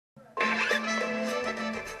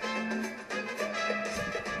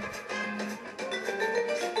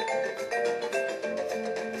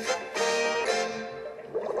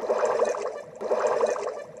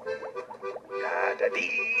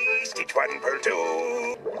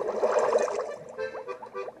2.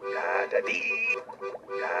 Da-da-dee,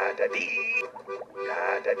 da-da-dee,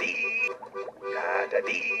 da-da-dee,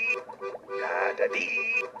 da-da-dee,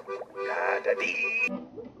 da-da-dee, da-da-dee.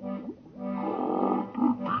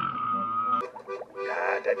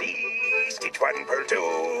 Da-da-dee, stitch 1, purl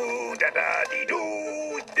 2,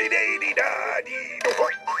 da-da-dee-doo, dee-dee-dee-da-dee-doo.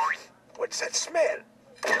 What's that smell?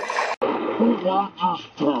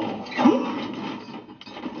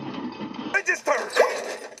 Register!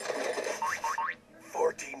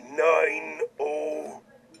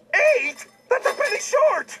 4908? That's a penny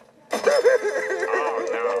short! Oh,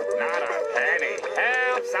 no, not a penny.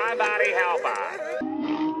 Help, somebody help us.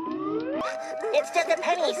 It's just a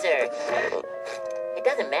penny, sir. It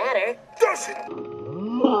doesn't matter. Does it?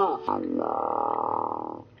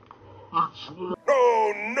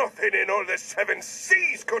 Oh, nothing in all the 7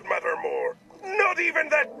 seas could matter more. Not even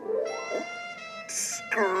that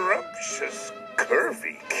scrumptious,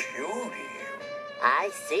 curvy cutie.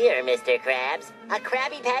 I see her, Mr. Krabs. A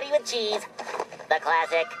Krabby Patty with cheese. The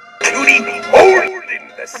classic. Cutie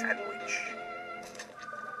holding the sandwich.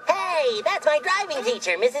 Hey, that's my driving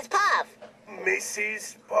teacher, Mrs. Puff.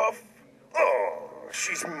 Mrs. Puff? Oh,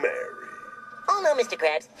 she's married. Oh, no, Mr.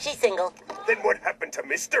 Krabs. She's single. Then what happened to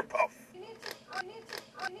Mr. Puff?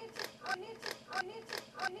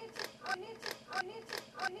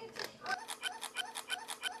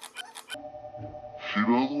 She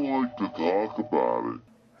doesn't like to talk about it.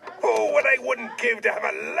 Oh, what I wouldn't give to have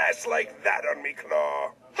a lass like that on me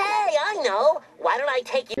claw. Hey, I know. Why don't I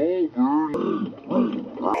take you?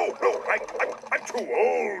 Oh, no, I'm too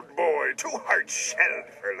old, boy. Too hard-shelled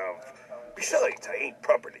for love. Besides, I ain't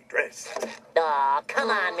properly dressed. Oh, come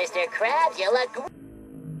on, Mr. Krabs. You look great.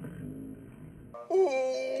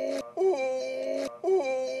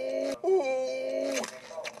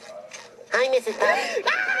 Hi, Mrs. Puff.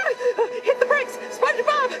 Ah! Hit the brakes!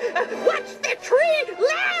 SpongeBob! Watch the tree!